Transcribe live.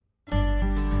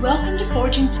Welcome to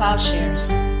Forging Plowshares.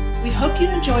 We hope you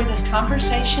enjoy this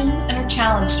conversation and are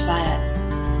challenged by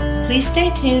it. Please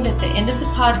stay tuned at the end of the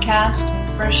podcast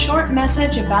for a short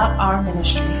message about our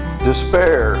ministry.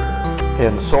 Despair,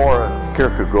 in Soren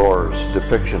Kierkegaard's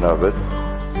depiction of it,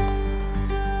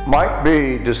 might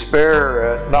be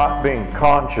despair at not being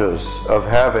conscious of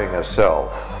having a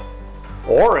self,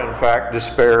 or in fact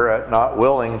despair at not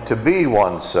willing to be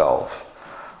oneself,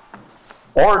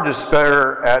 or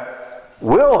despair at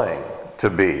willing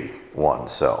to be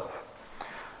oneself.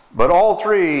 But all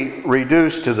three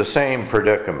reduce to the same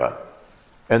predicament.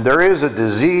 And there is a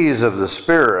disease of the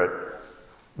spirit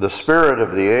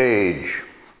of the age,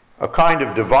 a kind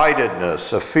of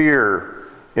dividedness, a fear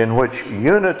in which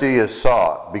unity is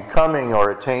sought, becoming or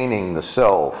attaining the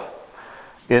self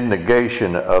in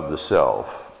negation of the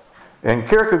self. And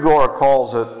Kierkegaard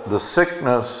calls it the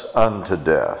sickness unto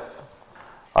death.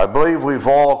 I believe we've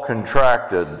all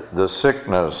contracted the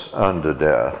sickness unto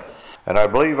death. And I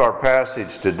believe our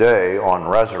passage today on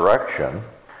resurrection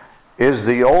is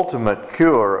the ultimate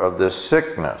cure of this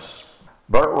sickness.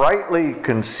 But rightly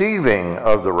conceiving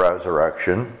of the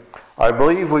resurrection, I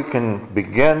believe we can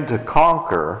begin to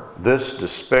conquer this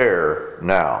despair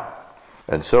now.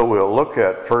 And so we'll look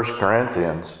at 1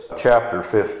 Corinthians chapter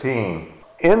 15.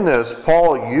 In this,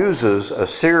 Paul uses a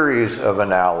series of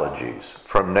analogies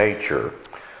from nature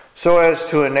so as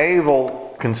to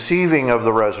enable conceiving of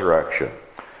the resurrection.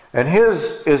 And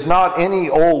his is not any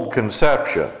old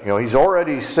conception. He's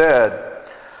already said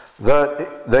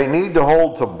that they need to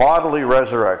hold to bodily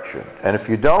resurrection. And if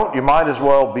you don't, you might as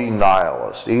well be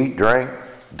nihilist. Eat, drink,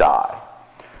 die.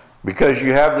 Because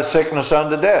you have the sickness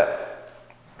unto death.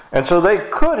 And so they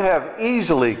could have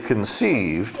easily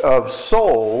conceived of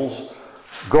souls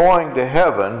going to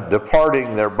heaven,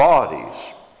 departing their bodies.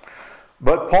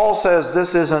 But Paul says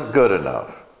this isn't good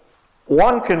enough.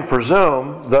 One can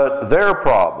presume that their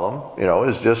problem,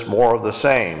 is just more of the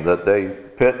same, that they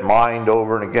pit mind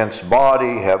over and against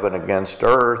body, heaven against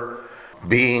earth,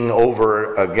 being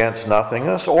over against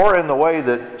nothingness, or in the way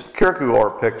that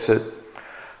Kierkegaard picks it,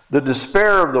 the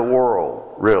despair of the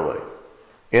world, really,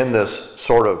 in this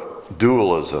sort of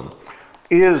dualism,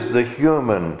 is the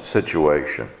human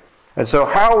situation. And so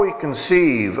how we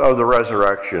conceive of the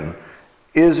resurrection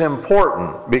is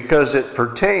important because it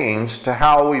pertains to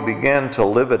how we begin to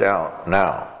live it out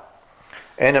now.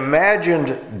 An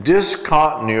imagined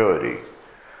discontinuity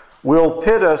will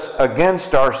pit us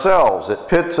against ourselves. It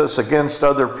pits us against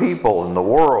other people in the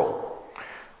world,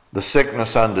 the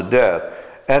sickness unto death,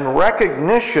 and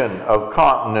recognition of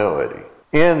continuity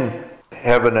in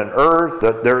heaven and earth,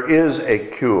 that there is a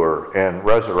cure, and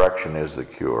resurrection is the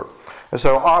cure. And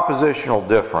so oppositional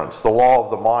difference, the law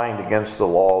of the mind against the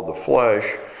law of the flesh,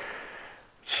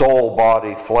 soul,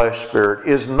 body, flesh, spirit,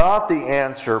 is not the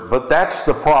answer, but that's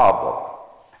the problem.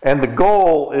 And the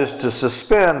goal is to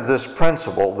suspend this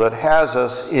principle that has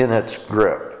us in its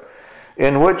grip,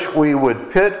 in which we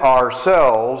would pit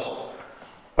ourselves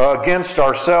against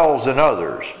ourselves and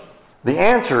others. The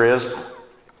answer is,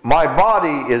 my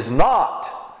body is not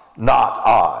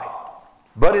I,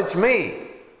 but it's me.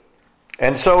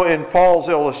 And so in Paul's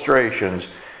illustrations,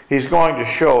 he's going to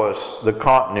show us the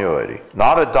continuity,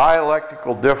 not a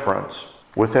dialectical difference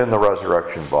within the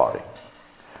resurrection body.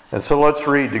 And so let's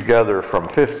read together from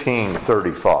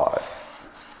 15:35.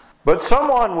 But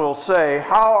someone will say,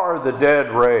 how are the dead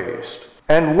raised?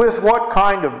 And with what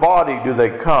kind of body do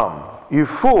they come? You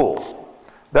fool!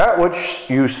 That which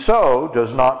you sow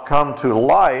does not come to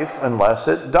life unless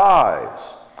it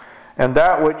dies. And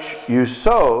that which you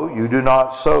sow, you do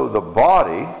not sow the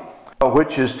body,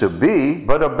 which is to be,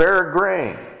 but a bare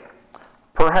grain,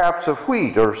 perhaps of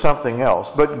wheat or something else.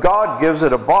 But God gives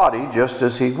it a body just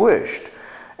as He wished,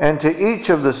 and to each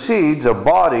of the seeds a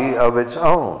body of its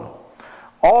own.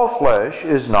 All flesh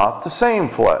is not the same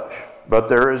flesh, but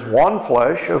there is one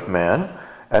flesh of men,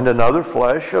 and another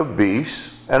flesh of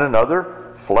beasts, and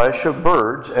another flesh of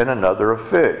birds, and another of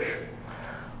fish.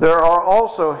 There are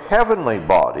also heavenly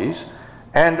bodies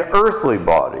and earthly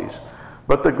bodies,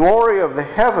 but the glory of the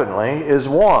heavenly is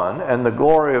one, and the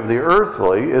glory of the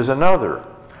earthly is another.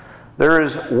 There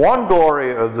is one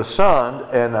glory of the sun,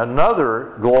 and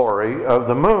another glory of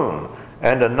the moon,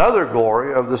 and another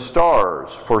glory of the stars,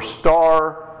 for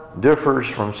star differs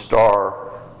from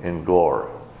star in glory.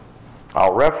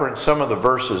 I'll reference some of the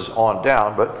verses on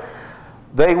down, but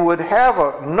they would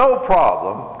have no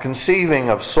problem conceiving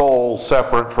of souls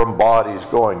separate from bodies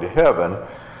going to heaven.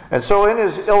 And so in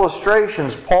his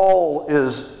illustrations, Paul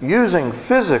is using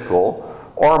physical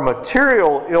or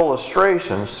material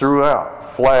illustrations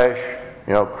throughout. Flesh,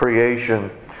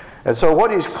 creation. And so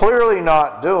what he's clearly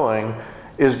not doing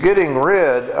is getting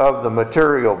rid of the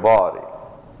material body.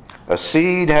 A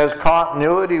seed has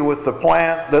continuity with the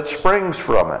plant that springs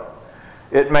from it.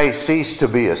 It may cease to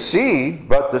be a seed,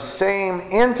 but the same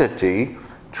entity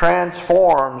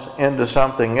transforms into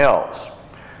something else.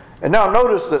 And now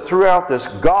notice that throughout this,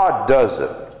 God does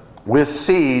it with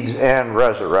seeds and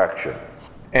resurrection.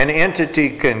 An entity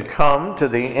can come to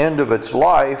the end of its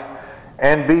life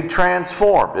and be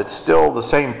transformed. It's still the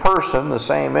same person, the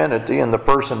same entity, and the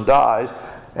person dies,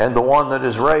 and the one that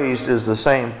is raised is the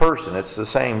same person. It's the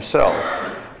same self.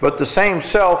 But the same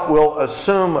self will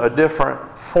assume a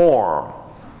different form.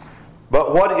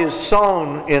 But what is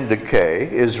sown in decay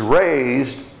is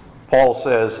raised, Paul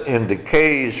says, in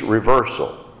decay's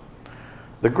reversal.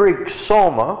 The Greek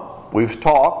soma, we've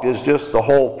talked, is just the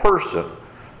whole person.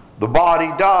 The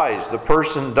body dies, the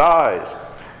person dies.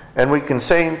 And we can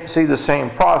see the same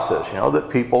process, that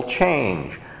people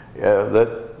change,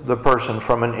 that the person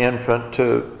from an infant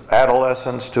to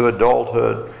adolescence to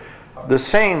adulthood. The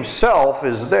same self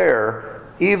is there,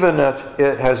 even if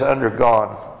it has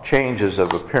undergone changes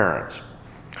of appearance.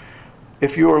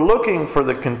 If you are looking for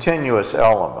the continuous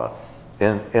element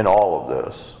in all of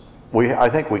this, I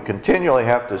think we continually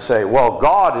have to say, well,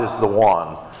 God is the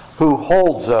one who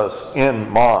holds us in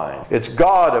mind. It's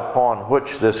God upon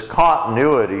which this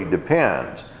continuity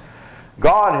depends.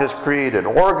 God has created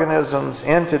organisms,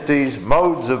 entities,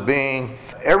 modes of being,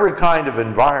 every kind of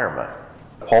environment.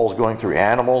 Paul's going through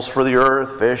animals for the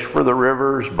earth, fish for the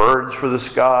rivers, birds for the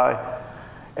sky.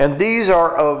 And these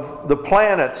are of the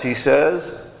planets, he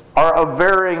says, are of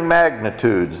varying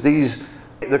magnitudes.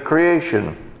 The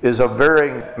creation is of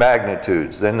varying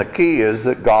magnitudes. Then the key is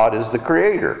that God is the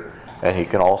creator, and he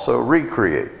can also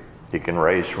recreate. He can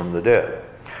raise from the dead.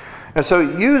 And so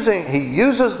he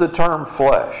uses the term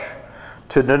flesh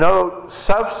to denote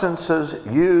substances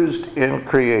used in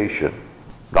creation.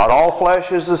 Not all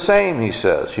flesh is the same, he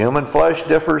says. Human flesh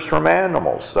differs from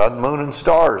animals. Sun, moon, and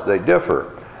stars, they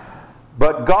differ.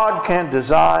 But God can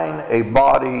design a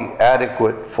body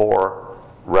adequate for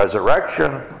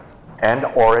resurrection, and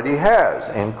already has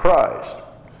in Christ.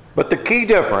 But the key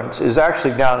difference is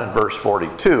actually down in verse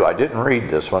 42. I didn't read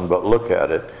this one, but look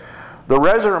at it. The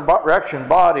resurrection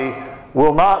body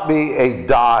will not be a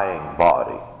dying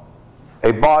body,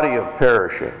 a body of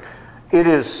perishing. It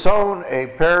is sown a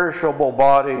perishable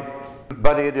body,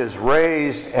 but it is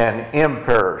raised an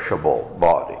imperishable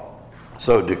body.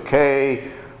 So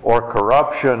decay or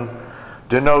corruption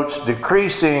denotes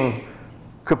decreasing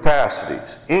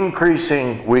capacities,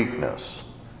 increasing weakness.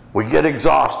 We get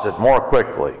exhausted more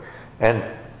quickly, and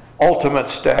ultimate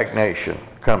stagnation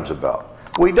comes about.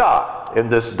 We die, and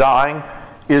this dying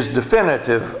is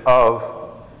definitive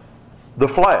of the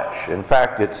flesh. In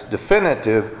fact, it's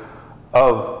definitive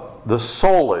of the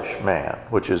soulish man,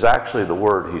 which is actually the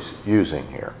word he's using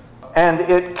here. And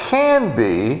it can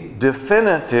be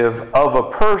definitive of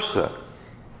a person.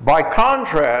 By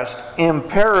contrast,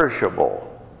 imperishable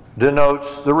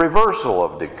denotes the reversal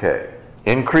of decay,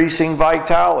 increasing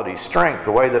vitality, strength,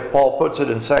 the way that Paul puts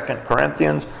it in 2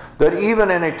 Corinthians, that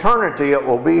even in eternity it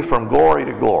will be from glory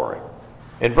to glory.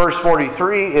 In verse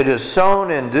 43, it is sown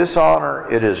in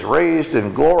dishonor, it is raised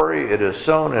in glory, it is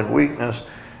sown in weakness,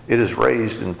 it is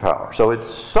raised in power. So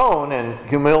it's sown in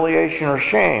humiliation or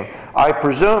shame. I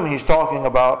presume he's talking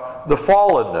about the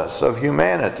fallenness of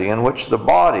humanity, in which the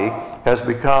body has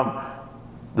become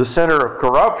the center of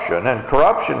corruption. And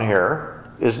corruption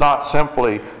here is not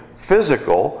simply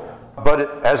physical,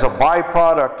 but as a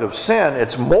byproduct of sin,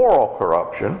 it's moral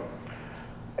corruption.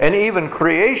 And even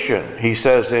creation, he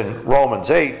says in Romans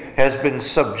 8, has been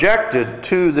subjected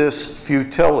to this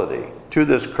futility, to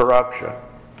this corruption.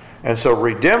 And so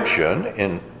redemption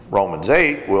in Romans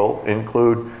 8 will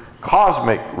include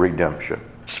cosmic redemption.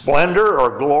 Splendor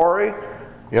or glory,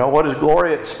 what is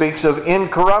glory? It speaks of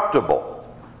incorruptible.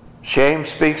 Shame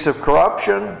speaks of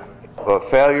corruption, of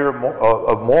failure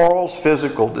of morals,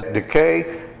 physical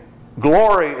decay.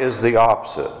 Glory is the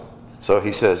opposite. So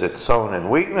he says it's sown in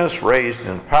weakness, raised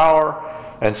in power.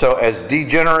 And so as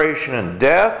degeneration and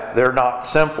death, they're not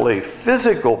simply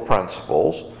physical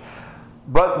principles,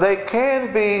 but they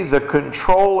can be the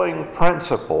controlling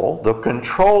principle, the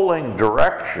controlling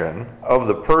direction of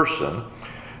the person.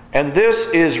 And this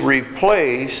is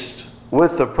replaced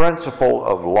with the principle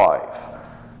of life,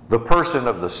 the person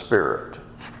of the Spirit.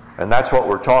 And that's what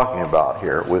we're talking about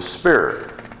here with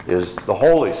Spirit, is the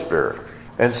Holy Spirit.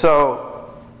 And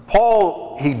so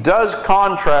Paul, he does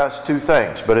contrast two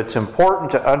things, but it's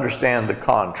important to understand the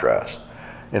contrast.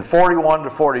 In 41 to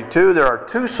 42, there are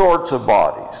two sorts of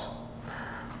bodies.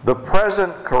 The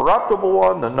present corruptible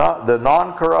one, the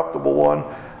non-corruptible one,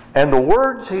 And the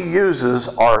words he uses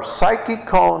are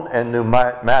psychikon and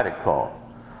pneumatikon.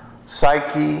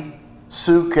 Psyche,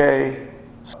 suke,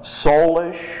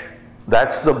 soulish,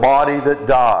 that's the body that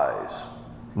dies.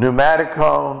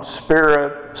 Pneumatikon,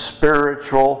 spirit,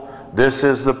 spiritual, this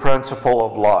is the principle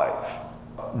of life.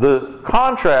 The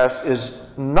contrast is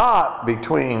not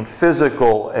between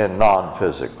physical and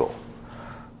non-physical,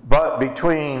 but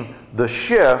between the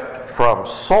shift from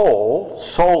soul,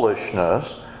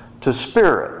 soulishness, to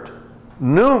spirit.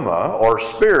 Pneuma, or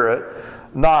spirit,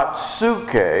 not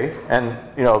suke, and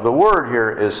the word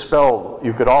here is spelled,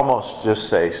 you could almost just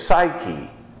say psyche.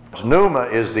 Pneuma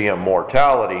is the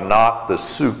immortality, not the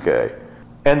suke.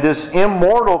 And this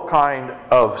immortal kind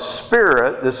of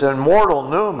spirit, this immortal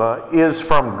pneuma, is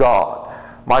from God.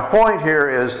 My point here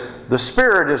is the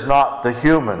spirit is not the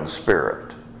human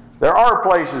spirit. There are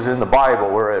places in the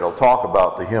Bible where it'll talk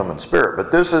about the human spirit,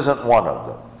 but this isn't one of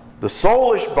them. The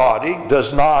soulish body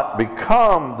does not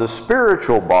become the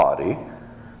spiritual body,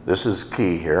 this is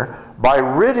key here, by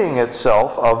ridding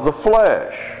itself of the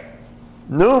flesh.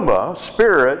 Pneuma,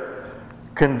 spirit,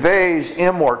 conveys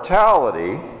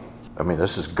immortality. I mean,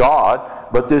 this is God,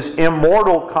 but this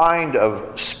immortal kind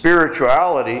of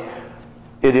spirituality,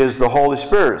 it is the Holy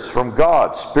Spirit. It's from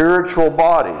God, spiritual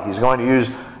body. He's going to use,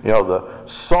 the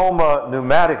soma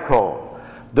pneumatikon.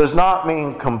 Does not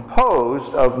mean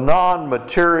composed of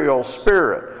non-material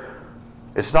spirit.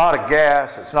 It's not a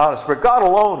gas, it's not a spirit. God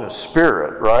alone is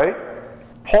spirit, right?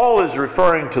 Paul is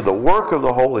referring to the work of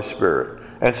the Holy Spirit.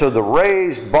 And so the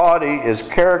raised body is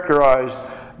characterized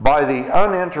by the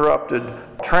uninterrupted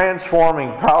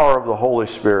transforming power of the Holy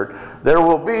Spirit. There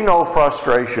will be no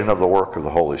frustration of the work of the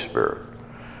Holy Spirit.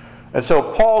 And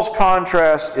so Paul's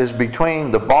contrast is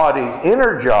between the body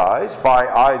energized by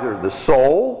either the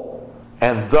soul,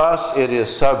 and thus it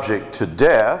is subject to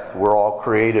death. We're all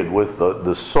created with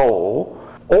the soul.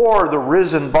 Or the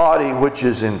risen body which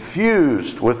is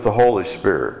infused with the Holy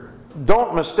Spirit.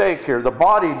 Don't mistake here, the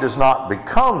body does not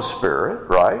become spirit,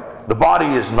 right? The body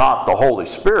is not the Holy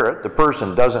Spirit. The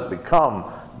person doesn't become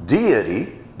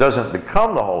deity, doesn't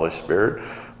become the Holy Spirit,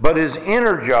 but is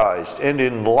energized and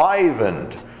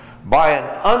enlivened by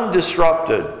an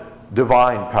undisrupted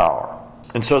divine power.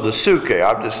 And so the suke,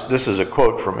 this is a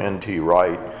quote from N.T.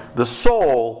 Wright, the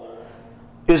soul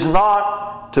is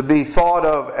not to be thought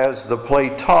of as the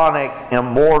Platonic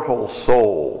immortal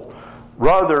soul.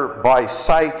 Rather, by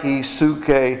psyche,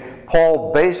 suke,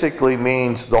 Paul basically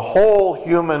means the whole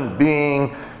human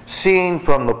being seen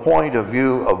from the point of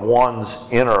view of one's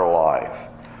inner life.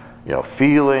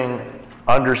 Feeling,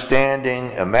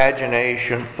 understanding,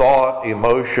 imagination, thought,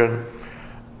 emotion.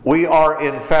 We are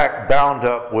in fact bound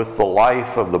up with the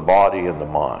life of the body and the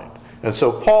mind. And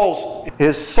so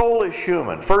his soul is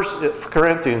human. 1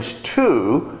 Corinthians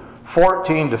 2,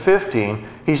 14 to 15,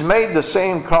 he's made the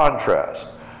same contrast.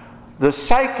 The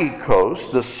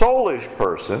psychikos, the soulish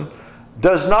person,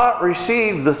 does not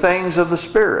receive the things of the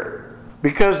Spirit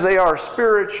because they are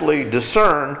spiritually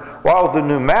discerned, while the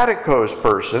pneumatikos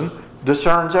person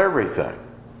discerns everything.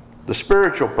 The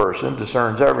spiritual person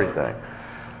discerns everything.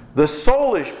 The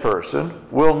soulish person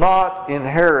will not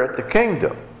inherit the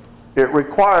kingdom. It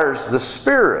requires the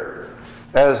Spirit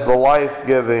as the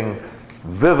life-giving,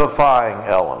 vivifying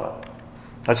element.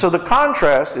 And so the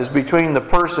contrast is between the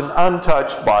person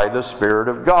untouched by the Spirit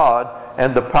of God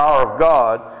and the power of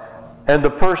God, and the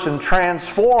person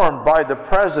transformed by the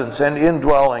presence and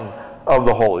indwelling of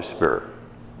the Holy Spirit.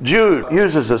 Jude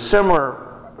uses a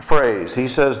similar phrase. He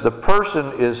says the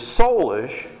person is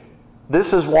soulish.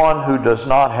 This is one who does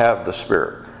not have the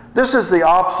Spirit. This is the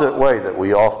opposite way that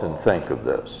we often think of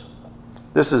this.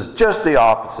 This is just the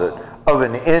opposite of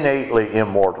an innately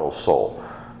immortal soul.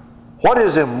 What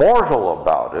is immortal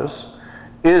about us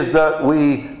is that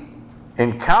we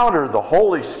encounter the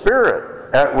Holy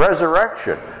Spirit at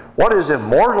resurrection. What is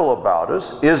immortal about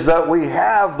us is that we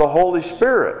have the Holy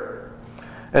Spirit.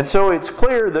 And so it's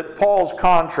clear that Paul's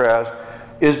contrast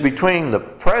is between the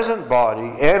present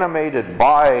body animated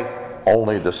by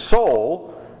only the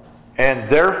soul, and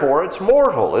therefore it's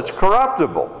mortal, it's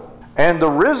corruptible, and the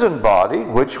risen body,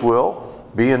 which will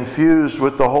be infused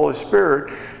with the Holy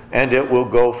Spirit, and it will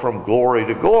go from glory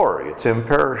to glory. It's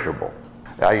imperishable.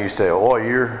 Now you say, oh,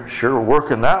 you're sure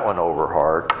working that one over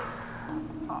hard.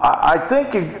 I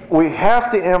think we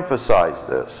have to emphasize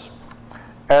this.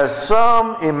 As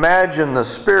some imagine the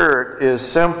Spirit is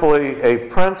simply a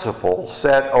principle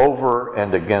set over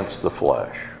and against the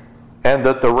flesh, and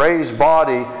that the raised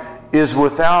body is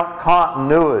without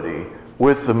continuity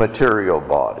with the material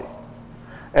body.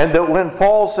 And that when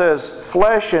Paul says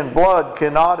flesh and blood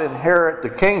cannot inherit the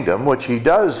kingdom, which he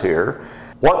does here,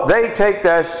 What they take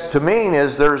that to mean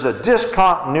is there's a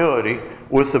discontinuity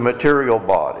with the material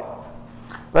body.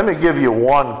 Let me give you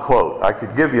one quote. I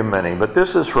could give you many, but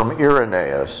this is from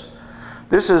Irenaeus.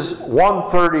 This is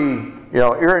 130,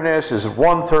 Irenaeus is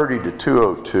 130 to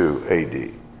 202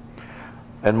 AD.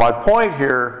 And my point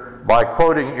here, by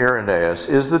quoting Irenaeus,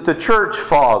 is that the church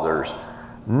fathers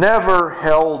never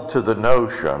held to the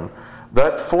notion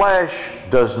that flesh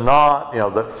does not,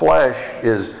 that flesh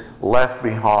is left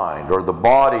behind, or the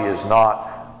body is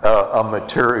not a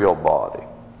material body.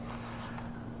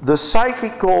 The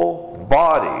psychical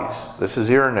bodies, this is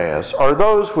Irenaeus, are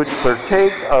those which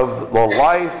partake of the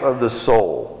life of the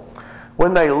soul.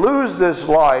 When they lose this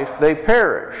life, they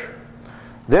perish.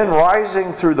 Then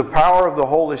rising through the power of the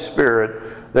Holy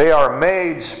Spirit, they are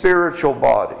made spiritual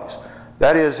bodies.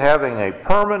 That is, having a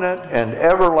permanent and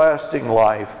everlasting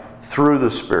life through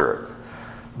the Spirit.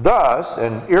 Thus,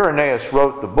 and Irenaeus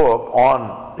wrote the book on,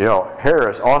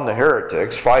 on the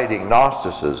heretics, fighting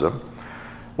Gnosticism.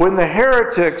 When the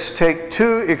heretics take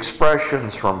two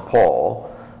expressions from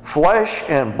Paul, flesh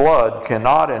and blood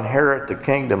cannot inherit the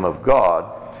kingdom of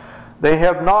God, they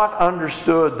have not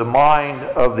understood the mind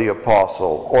of the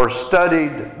apostle or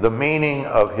studied the meaning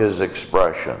of his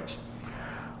expressions.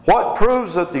 What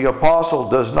proves that the apostle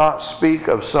does not speak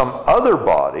of some other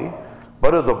body,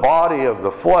 but of the body of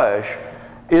the flesh,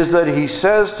 is that he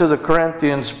says to the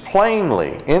Corinthians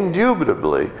plainly,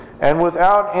 indubitably, and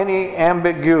without any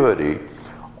ambiguity,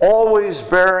 always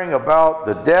bearing about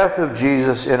the death of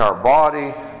Jesus in our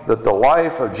body, that the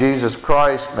life of Jesus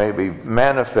Christ may be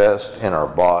manifest in our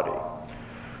body.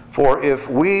 For if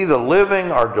we, the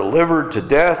living, are delivered to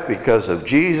death because of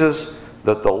Jesus,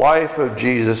 that the life of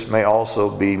Jesus may also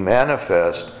be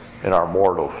manifest in our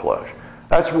mortal flesh.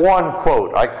 That's one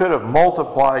quote. I could have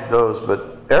multiplied those,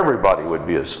 but everybody would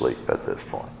be asleep at this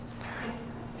point.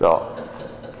 So,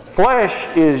 flesh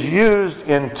is used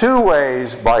in two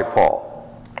ways by Paul.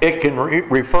 It can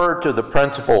refer to the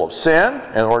principle of sin.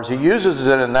 In other words, he uses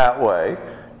it in that way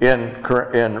in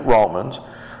Romans.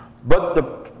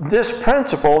 But this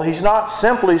principle, he's not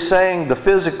simply saying the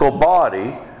physical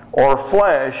body or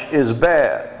flesh is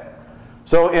bad.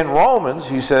 So in Romans,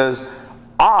 he says,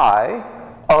 "I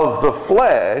of the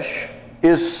flesh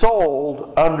is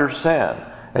sold under sin."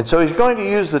 And so he's going to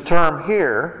use the term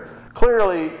here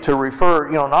clearly to refer,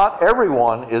 not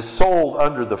everyone is sold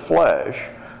under the flesh.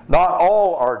 Not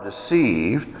all are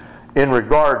deceived in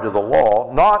regard to the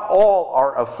law. Not all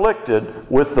are afflicted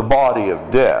with the body of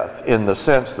death in the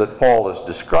sense that Paul is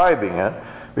describing it,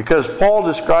 because Paul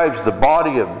describes the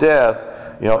body of death,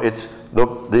 it's the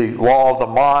law of the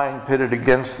mind pitted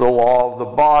against the law of the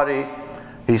body.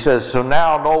 He says, so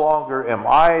now no longer am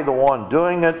I the one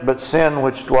doing it, but sin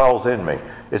which dwells in me.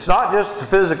 It's not just the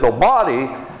physical body,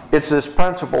 it's this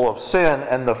principle of sin,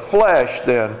 and the flesh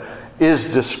then is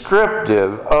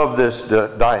descriptive of this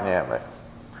dynamic.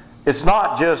 It's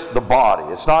not just the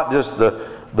body. It's not just the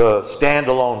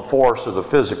standalone force of the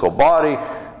physical body.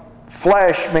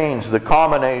 Flesh means the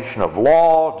combination of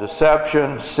law,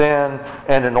 deception, sin,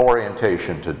 and an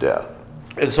orientation to death.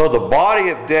 And so the body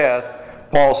of death,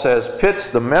 Paul says, pits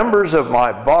the members of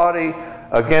my body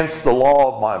against the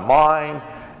law of my mind,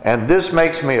 and this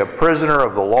makes me a prisoner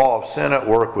of the law of sin at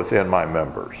work within my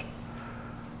members.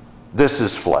 This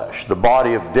is flesh. The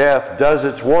body of death does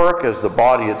its work as the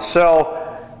body itself,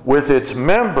 with its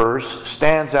members,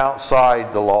 stands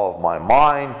outside the law of my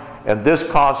mind, and this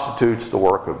constitutes the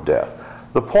work of death.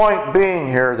 The point being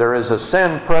here, there is a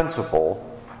sin principle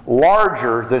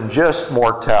larger than just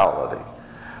mortality.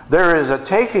 There is a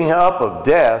taking up of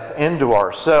death into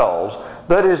ourselves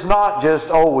that is not just,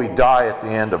 we die at the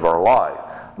end of our life.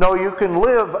 No, you can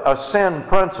live a sin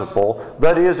principle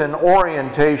that is an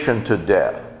orientation to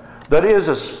death. That is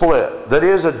a split, that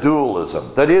is a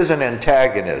dualism, that is an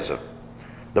antagonism.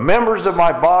 The members of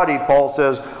my body, Paul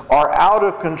says, are out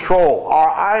of control, or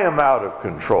I am out of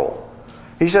control.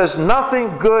 He says,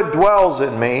 nothing good dwells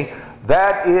in me,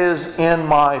 that is in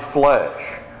my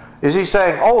flesh. Is he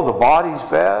saying, the body's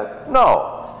bad?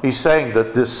 No. He's saying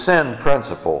that this sin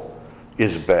principle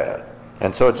is bad.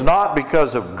 And so it's not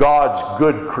because of God's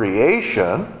good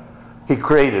creation, he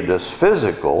created us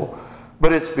physical,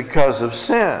 but it's because of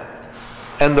sin.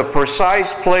 And the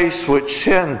precise place which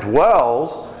sin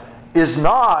dwells is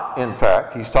not, in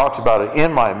fact, he talks about it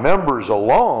in my members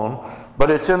alone,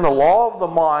 but it's in the law of the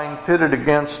mind pitted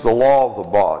against the law of the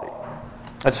body.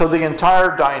 And so the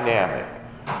entire dynamic,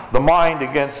 the mind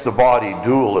against the body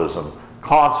dualism,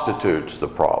 constitutes the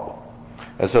problem.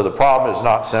 And so the problem is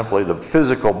not simply the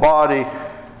physical body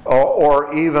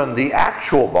or even the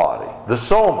actual body, the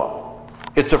soma.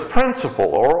 It's a principle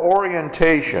or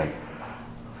orientation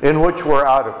in which we're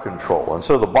out of control. And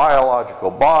so the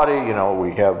biological body,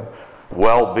 we have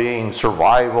well-being,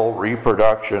 survival,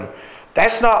 reproduction.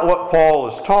 That's not what Paul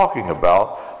is talking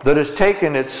about, that has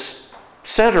taken its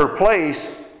center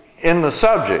place in the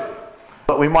subject.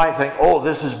 But we might think,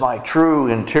 this is my true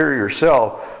interior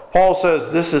self. Paul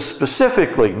says this is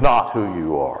specifically not who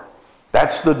you are.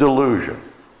 That's the delusion.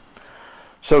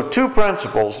 So two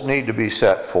principles need to be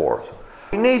set forth.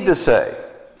 We need to say,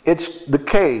 it's the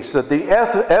case that the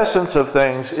essence of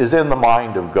things is in the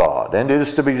mind of God, and it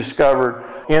is to be discovered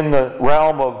in the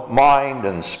realm of mind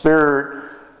and spirit.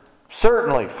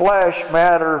 Certainly, flesh,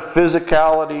 matter,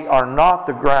 physicality are not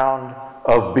the ground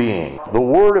of being. The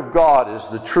Word of God is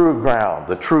the true ground,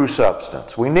 the true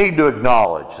substance. We need to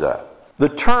acknowledge that. The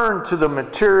turn to the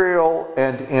material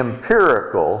and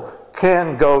empirical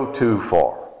can go too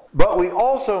far. But we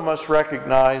also must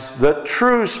recognize that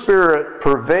true spirit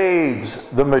pervades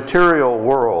the material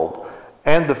world,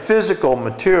 and the physical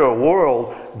material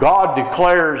world God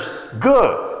declares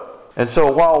good. And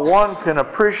so while one can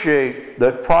appreciate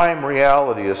that prime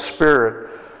reality is spirit,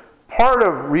 part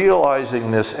of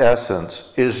realizing this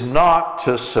essence is not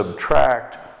to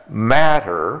subtract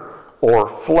matter or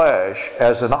flesh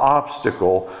as an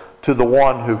obstacle to the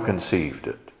one who conceived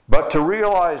it, but to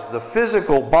realize the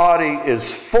physical body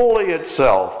is fully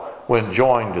itself when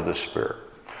joined to the Spirit.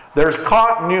 There's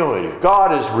continuity.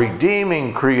 God is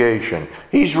redeeming creation.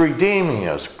 He's redeeming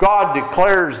us. God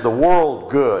declares the world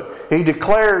good. He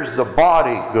declares the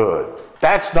body good.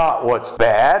 That's not what's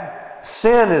bad.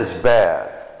 Sin is bad.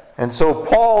 And so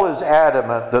Paul is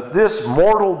adamant that this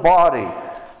mortal body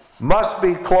must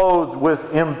be clothed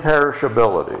with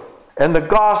imperishability. And the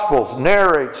Gospels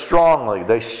narrate strongly.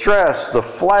 They stress the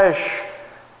flesh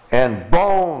and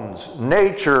bones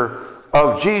nature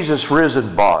of Jesus'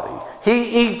 risen body.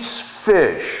 He eats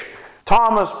fish.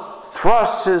 Thomas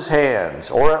thrusts his hands,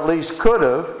 or at least could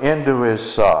have, into his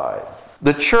side.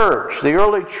 The church, the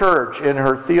early church, in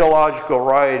her theological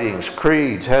writings,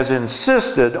 creeds, has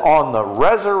insisted on the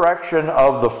resurrection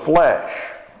of the flesh,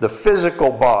 the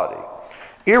physical body.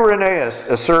 Irenaeus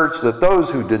asserts that those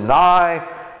who deny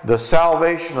the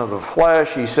salvation of the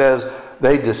flesh, he says,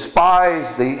 they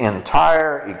despise the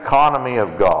entire economy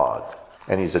of God.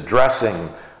 And he's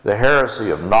addressing the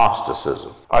heresy of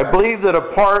Gnosticism. I believe that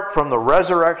apart from the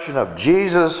resurrection of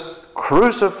Jesus'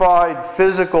 crucified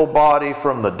physical body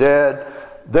from the dead,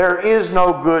 there is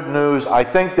no good news. I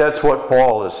think that's what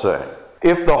Paul is saying.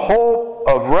 If the hope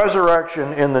of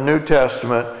resurrection in the New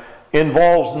Testament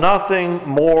involves nothing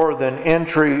more than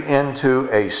entry into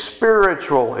a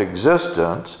spiritual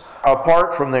existence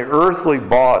apart from the earthly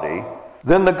body,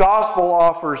 then the gospel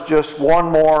offers just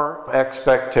one more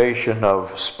expectation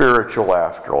of spiritual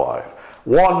afterlife,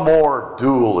 one more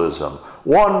dualism,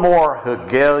 one more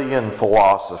Hegelian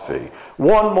philosophy,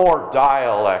 one more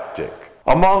dialectic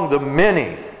among the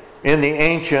many in the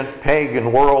ancient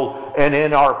pagan world and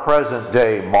in our present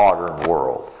day modern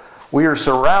world. We are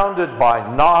surrounded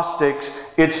by Gnostics.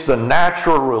 It's the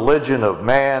natural religion of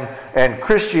man, and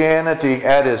Christianity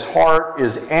at its heart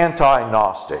is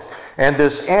anti-Gnostic. And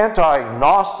this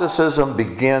anti-Gnosticism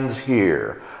begins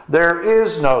here. There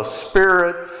is no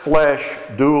spirit-flesh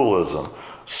dualism.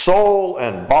 Soul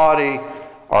and body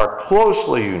are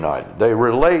closely united. They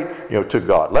relate, to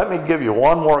God. Let me give you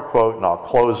one more quote, and I'll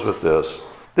close with this.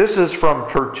 This is from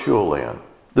Tertullian.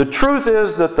 The truth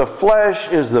is that the flesh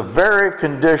is the very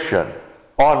condition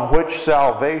on which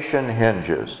salvation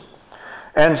hinges.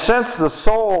 And since the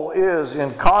soul is,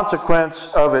 in consequence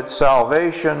of its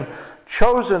salvation,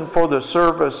 chosen for the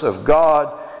service of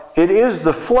God, it is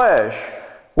the flesh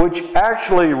which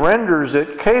actually renders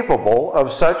it capable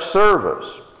of such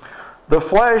service. The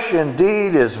flesh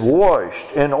indeed is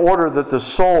washed in order that the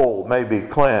soul may be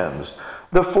cleansed.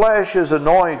 The flesh is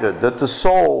anointed that the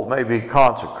soul may be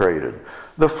consecrated.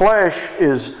 The flesh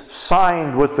is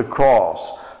signed with the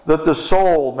cross that the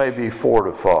soul may be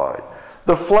fortified.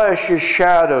 The flesh is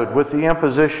shadowed with the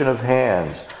imposition of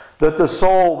hands that the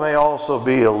soul may also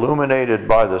be illuminated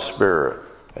by the Spirit.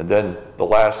 And then the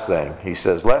last thing, he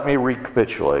says, let me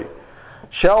recapitulate.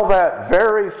 Shall that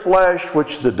very flesh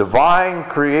which the divine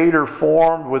Creator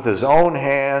formed with his own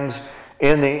hands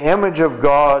in the image of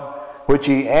God, which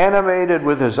he animated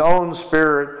with his own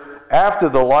Spirit, after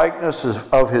the likeness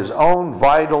of his own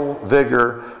vital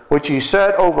vigor, which he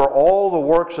set over all the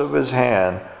works of his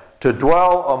hand, to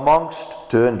dwell amongst,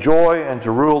 to enjoy, and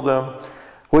to rule them,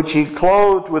 which he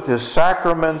clothed with his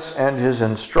sacraments and his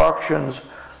instructions,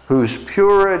 whose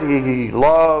purity he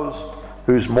loves,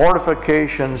 whose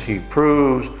mortifications he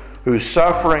proves, whose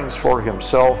sufferings for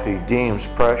himself he deems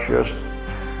precious.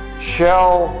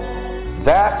 Shall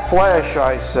that flesh,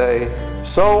 I say,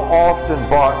 so often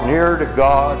brought near to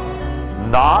God,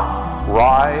 not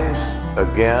rise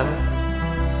again?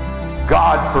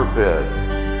 God forbid.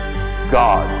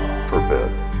 God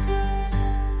forbid.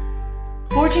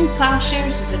 Forging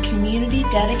Plowshares is a community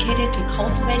dedicated to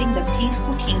cultivating the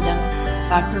peaceful kingdom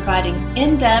by providing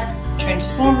in-depth,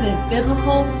 transformative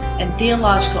biblical and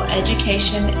theological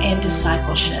education and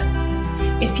discipleship.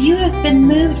 If you have been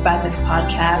moved by this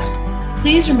podcast,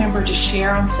 please remember to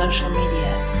share on social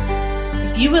media.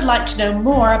 If you would like to know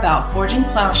more about Forging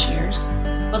Plowshares,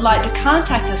 would like to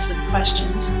contact us with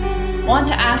questions, want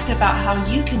to ask about how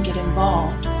you can get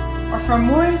involved, or for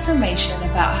more information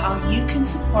about how you can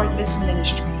support this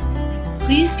ministry,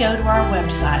 please go to our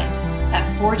website at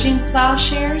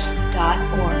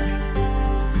forgingplowshares.org.